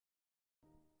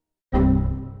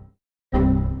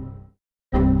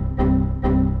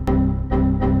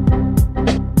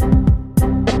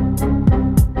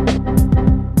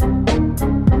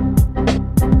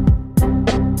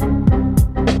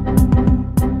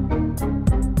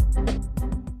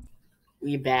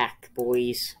We back,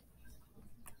 boys.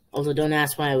 Also, don't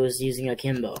ask why I was using a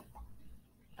Kimbo.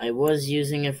 I was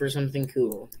using it for something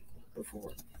cool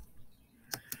before.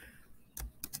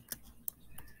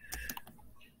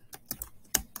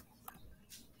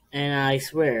 And I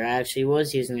swear, I actually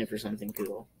was using it for something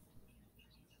cool.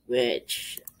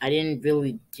 Which I didn't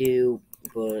really do,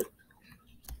 but...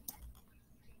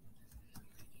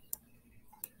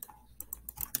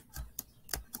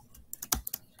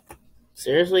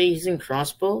 Seriously, using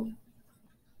crossbow?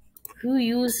 Who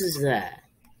uses that?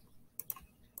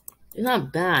 It's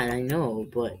not bad, I know,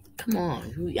 but come on,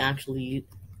 who actually...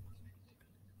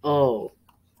 Oh.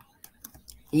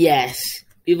 Yes.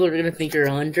 People are gonna think you're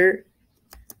a hunter,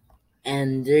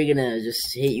 and they're gonna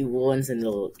just hit you once and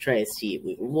they'll try to see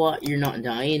it. What? You're not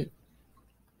dying?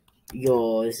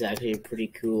 Yo, this is actually pretty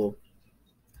cool.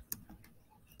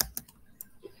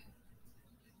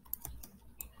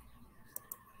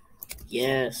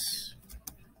 Yes.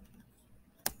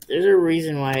 There's a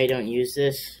reason why I don't use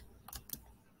this.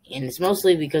 And it's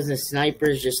mostly because the sniper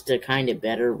is just a kind of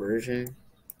better version.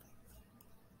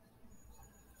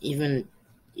 Even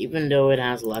though it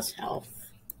has less health.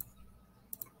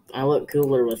 I look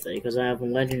cooler with it because I have a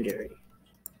legendary.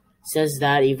 It says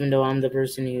that even though I'm the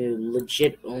person who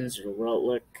legit owns a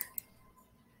relic.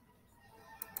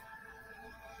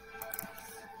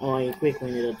 Oh, I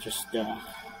quickly need to just,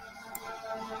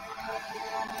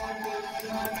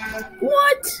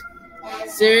 What?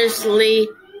 Seriously?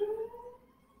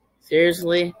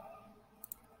 Seriously?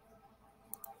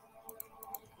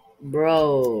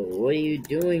 Bro, what are you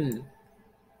doing?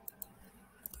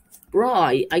 Bro,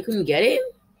 I couldn't get him?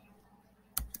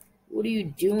 What are you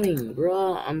doing,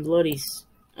 bro? I'm bloody...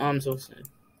 Oh, I'm so sad.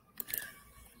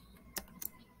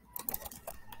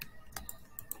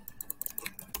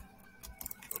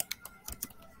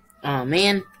 Oh,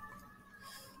 man.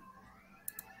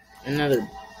 Another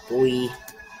boy.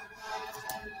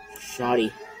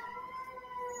 Shoddy.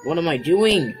 What am I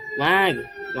doing? Lag.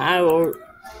 Lag or...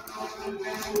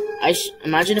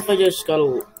 Imagine if I just got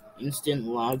an instant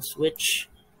lag switch.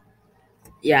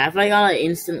 Yeah, if I got an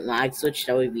instant lag switch,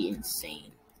 that would be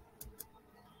insane.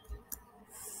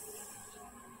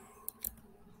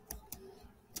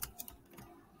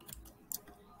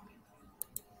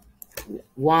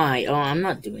 Why? Oh, I'm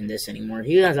not doing this anymore.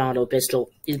 He has auto pistol.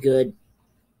 He's good.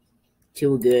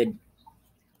 Too good.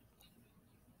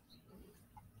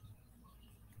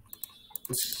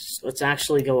 Let's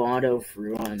actually go auto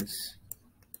for once.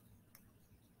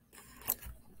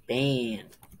 Bam.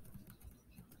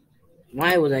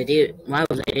 Why was I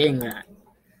doing that?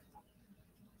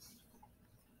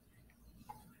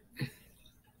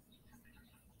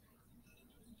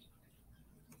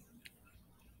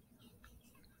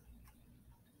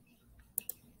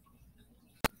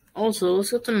 Also,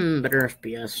 let's get some better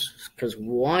FPS, because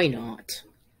why not?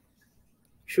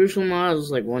 Crucial mod is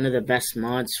like one of the best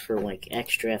mods for like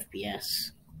extra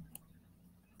FPS.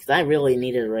 Because I really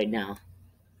need it right now.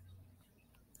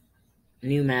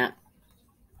 New map.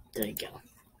 There you go.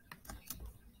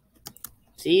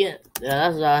 See,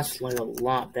 that's like a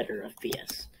lot better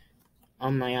FPS.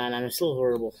 Oh my god, I'm still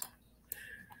horrible.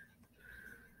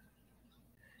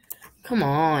 Come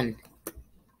on.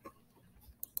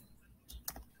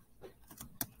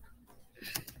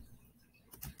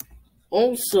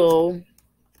 Also,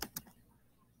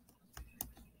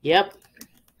 yep,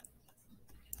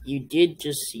 you did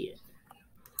just see it.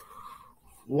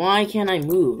 Why can't I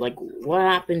move? Like, what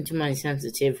happened to my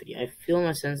sensitivity? I feel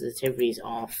my sensitivity is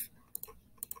off.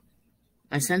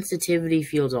 My sensitivity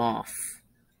feels off.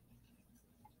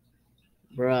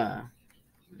 Bruh.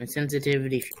 My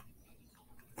sensitivity...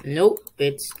 Nope,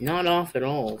 it's not off at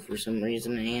all for some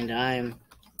reason, and I'm...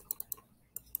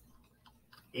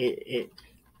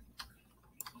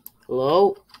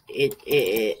 Hello?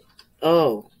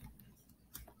 Oh.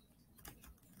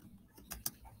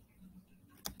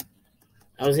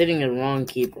 I was hitting the wrong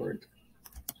keyboard.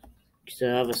 Because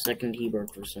I have a second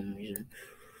keyboard for some reason.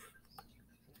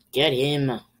 Get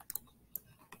him.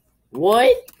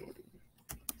 What?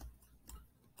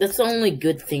 That's the only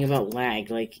good thing about lag.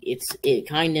 Like, it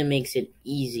kind of makes it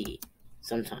easy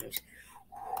sometimes.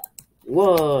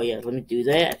 Whoa, yeah, let me do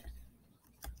that.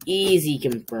 Easy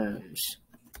confirms.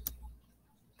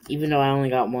 Even though I only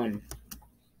got one.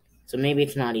 So maybe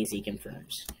it's not easy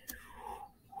confirms.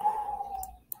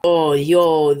 Oh,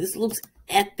 yo, this looks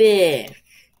epic.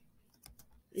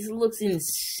 This looks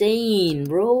insane,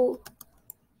 bro.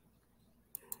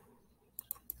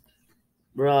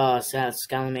 Bruh, South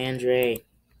Scalamandre.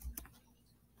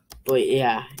 But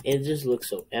yeah, it just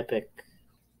looks so epic.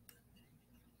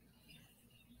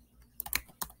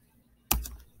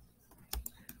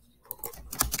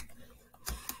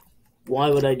 Why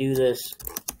would I do this?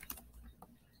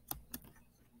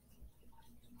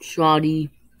 Shoddy.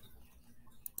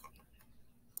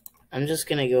 I'm just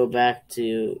gonna go back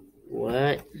to...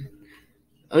 What?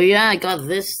 Oh yeah, I got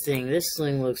this thing. This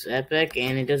thing looks epic,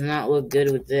 and it does not look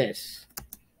good with this.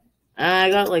 I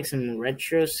got like some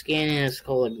retro skin, and it's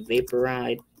called like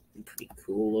Vaporide. Pretty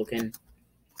cool looking.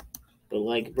 But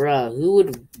like, bruh, who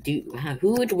would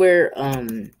wear,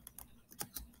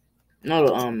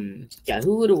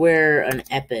 who would wear an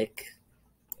epic,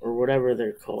 or whatever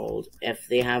they're called, if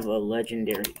they have a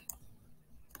legendary?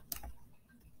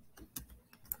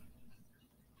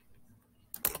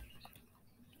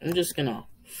 I'm just gonna...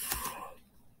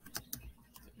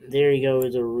 There you go,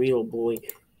 is a real boy.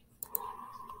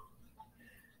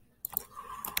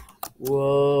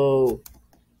 Whoa.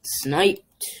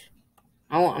 Sniped.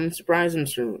 Oh, I'm surprised I'm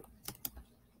so...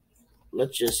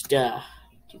 Let's just, do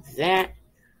that.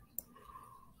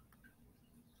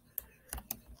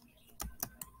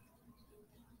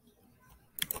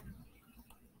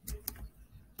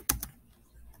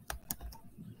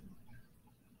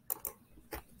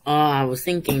 I was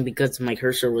thinking because my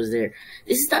cursor was there.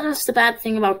 This is just the bad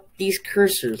thing about these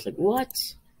cursors. Like, what?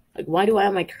 Like, why do I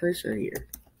have my cursor here?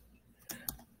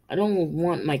 I don't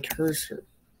want my cursor.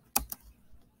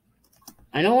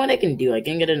 I know what I can do. I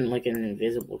can get in, like, an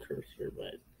invisible cursor,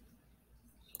 but...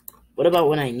 What about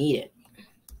when I need it?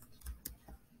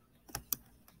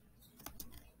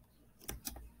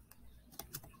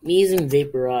 I'm using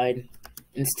Vaporide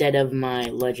instead of my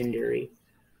legendary.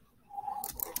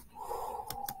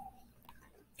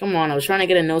 Come on, I was trying to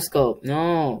get a no-scope.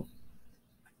 No.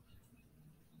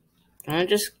 Can I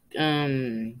just,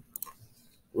 1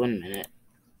 minute.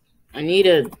 I need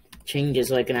to change it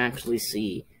so I can actually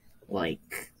see,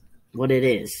 like, what it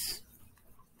is.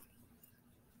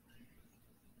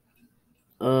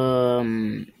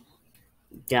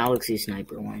 Galaxy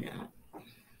Sniper, why not?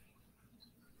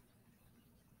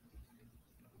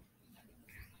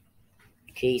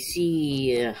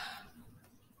 KC,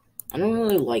 I don't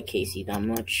really like KC that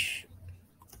much.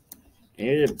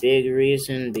 There's a big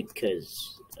reason, because...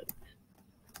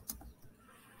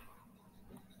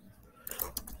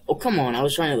 Oh, come on, I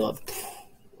was trying to go up,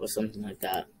 or something like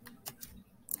that.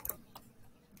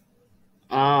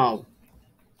 Oh.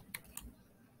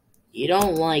 You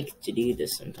don't like to do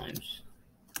this sometimes.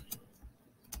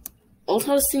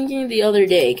 Also, I was thinking the other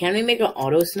day, can we make an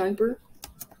auto sniper?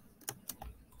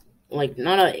 Like,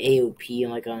 not an AOP,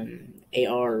 like an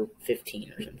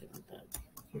AR-15 or something like that.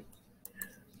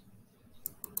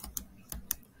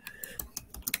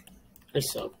 I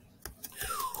suck.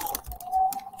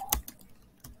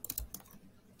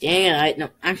 Dang it, no,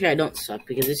 actually I don't suck,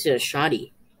 because this is a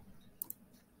shoddy.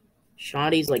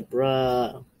 Shoddy's like,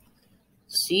 bruh.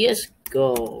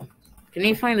 CSGO. Can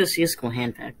you find the CSGO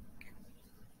hand pack?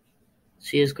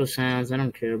 CSGO sounds, I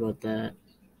don't care about that.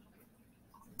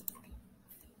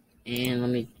 And let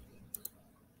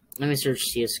me search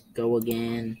CSGO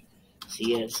again.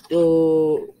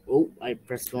 CSGO. Oh, I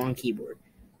pressed the wrong keyboard.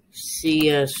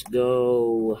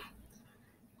 CSGO.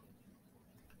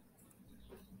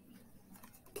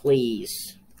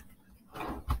 Please.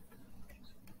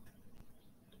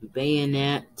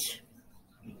 Bayonet.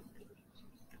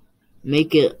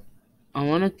 Make it, I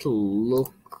want it to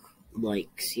look like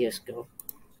CSGO.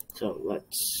 So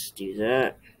let's do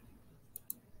that.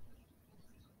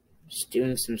 Just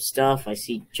doing some stuff. I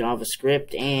see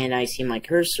JavaScript and I see my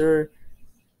cursor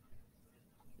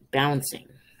bouncing.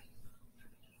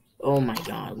 Oh my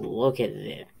god, look at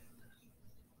it.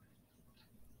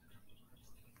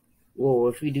 Whoa,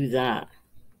 if we do that,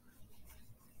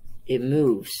 it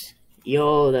moves.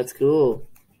 Yo, that's cool.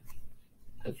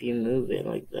 If you move it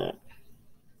like that.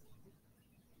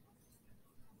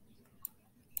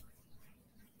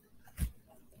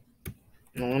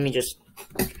 Now let me just...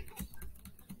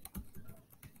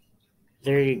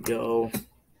 There you go.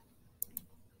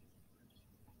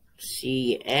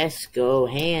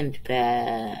 CSGO hand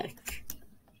pack.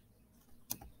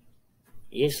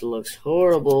 This looks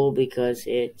horrible because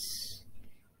it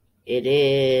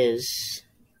is.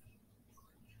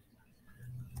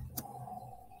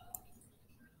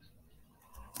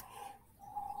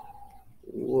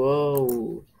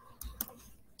 Whoa.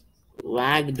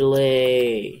 Lag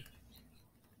delay.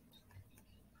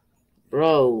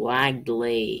 Bro, lag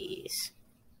delays.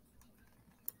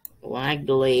 Lag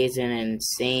delay is an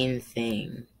insane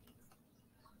thing.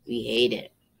 We hate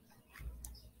it.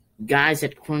 Guys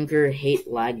at Krunker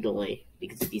hate lag delay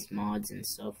because of these mods and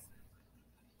stuff.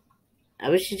 I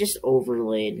wish it just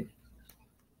overlaid.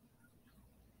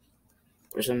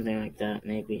 Or something like that,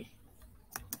 maybe.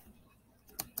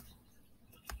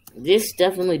 This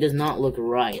definitely does not look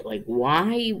right. Like,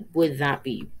 why would that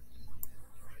be?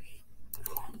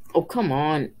 Oh, come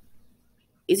on.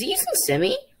 Is he using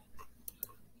semi?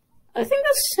 I think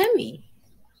that's semi.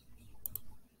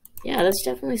 Yeah, that's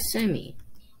definitely semi.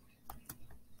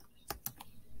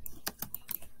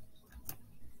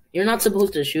 You're not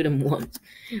supposed to shoot him once.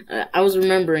 I was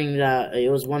remembering that it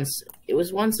was once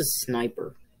a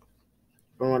sniper.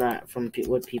 From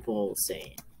what people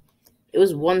say. It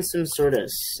was once some sort of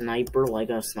sniper, like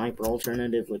a sniper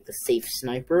alternative with the safe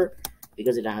sniper,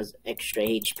 because it has extra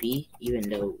HP, even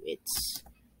though it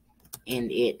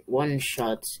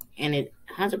one-shots, and it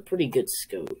has a pretty good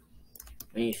scope,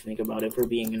 when you think about it, for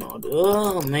being an odd.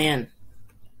 Oh, man.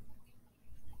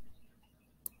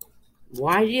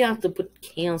 Why do you have to put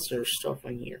cancer stuff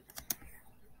in here?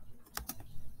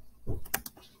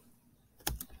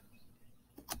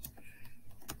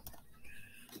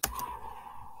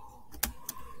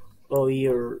 Oh,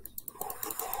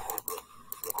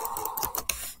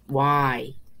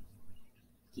 Why?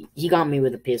 He got me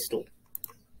with a pistol.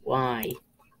 Why?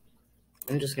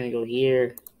 I'm just gonna go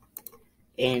here.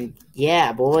 And,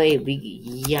 yeah, boy,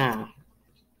 yeah.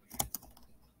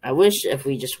 I wish if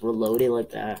we just reloaded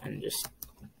like that and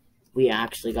we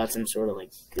actually got some sort of,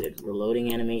 like, good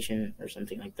reloading animation or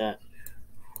something like that.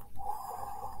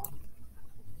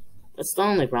 That's the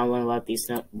only problem about these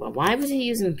stuff. Why was he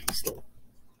using pistol?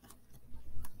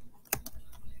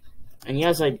 And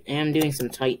yes, I am doing some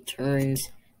tight turns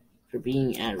for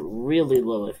being at really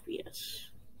low FPS.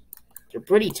 They're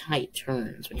pretty tight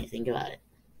turns when you think about it.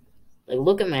 Like,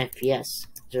 look at my FPS.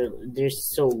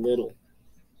 There's so little.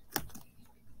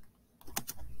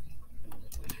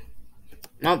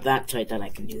 Not that tight that I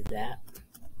can do that.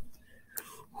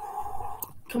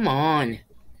 Come on.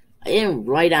 I am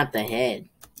right at the head.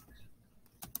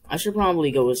 I should probably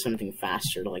go with something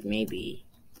faster, like maybe...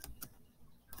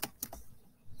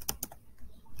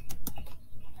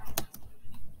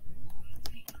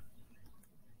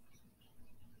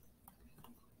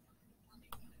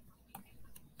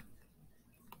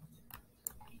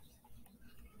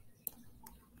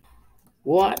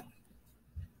 What?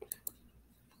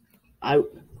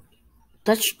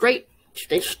 That's straight.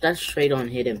 That's straight on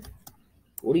hit him.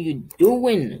 What are you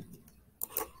doing?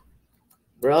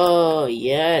 Bro,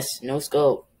 yes. No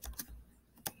scope.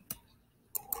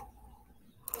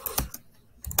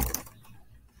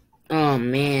 Oh,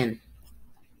 man.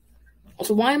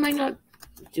 Also, why am I not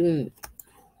doing...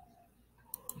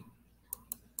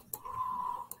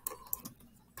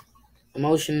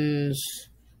 Emotions...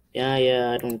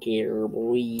 Yeah, I don't care,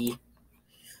 boy.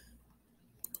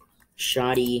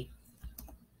 Shoddy.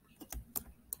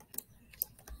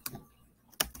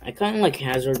 I kind of like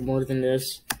Hazard more than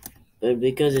this, but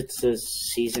because it's a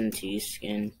Season 2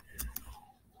 skin,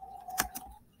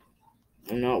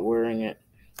 I'm not wearing it.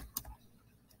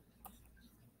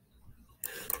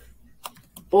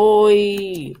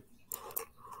 Boy!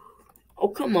 Oh,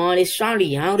 come on, it's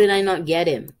Shoddy. How did I not get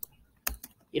him?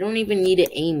 You don't even need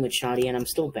to aim with Shoddy, and I'm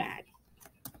still bad.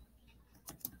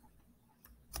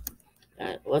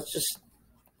 Let's just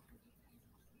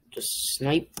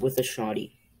snipe with a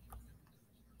Shoddy.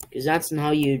 Because that's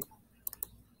how you...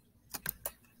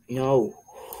 No.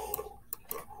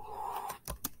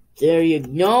 There you...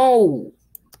 No!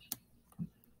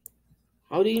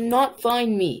 How do you not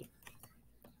find me?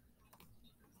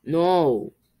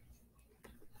 No.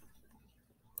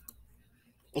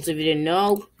 Also, if you didn't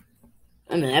know,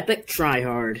 I'm an epic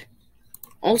tryhard.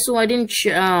 Also, I didn't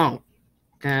I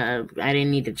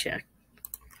didn't need to check.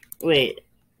 Wait.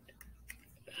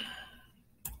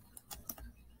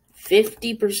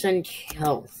 50%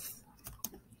 health.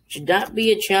 Should that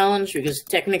be a challenge? Because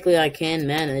technically I can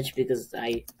manage because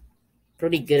I'm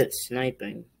pretty good at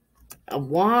sniping.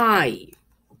 Why?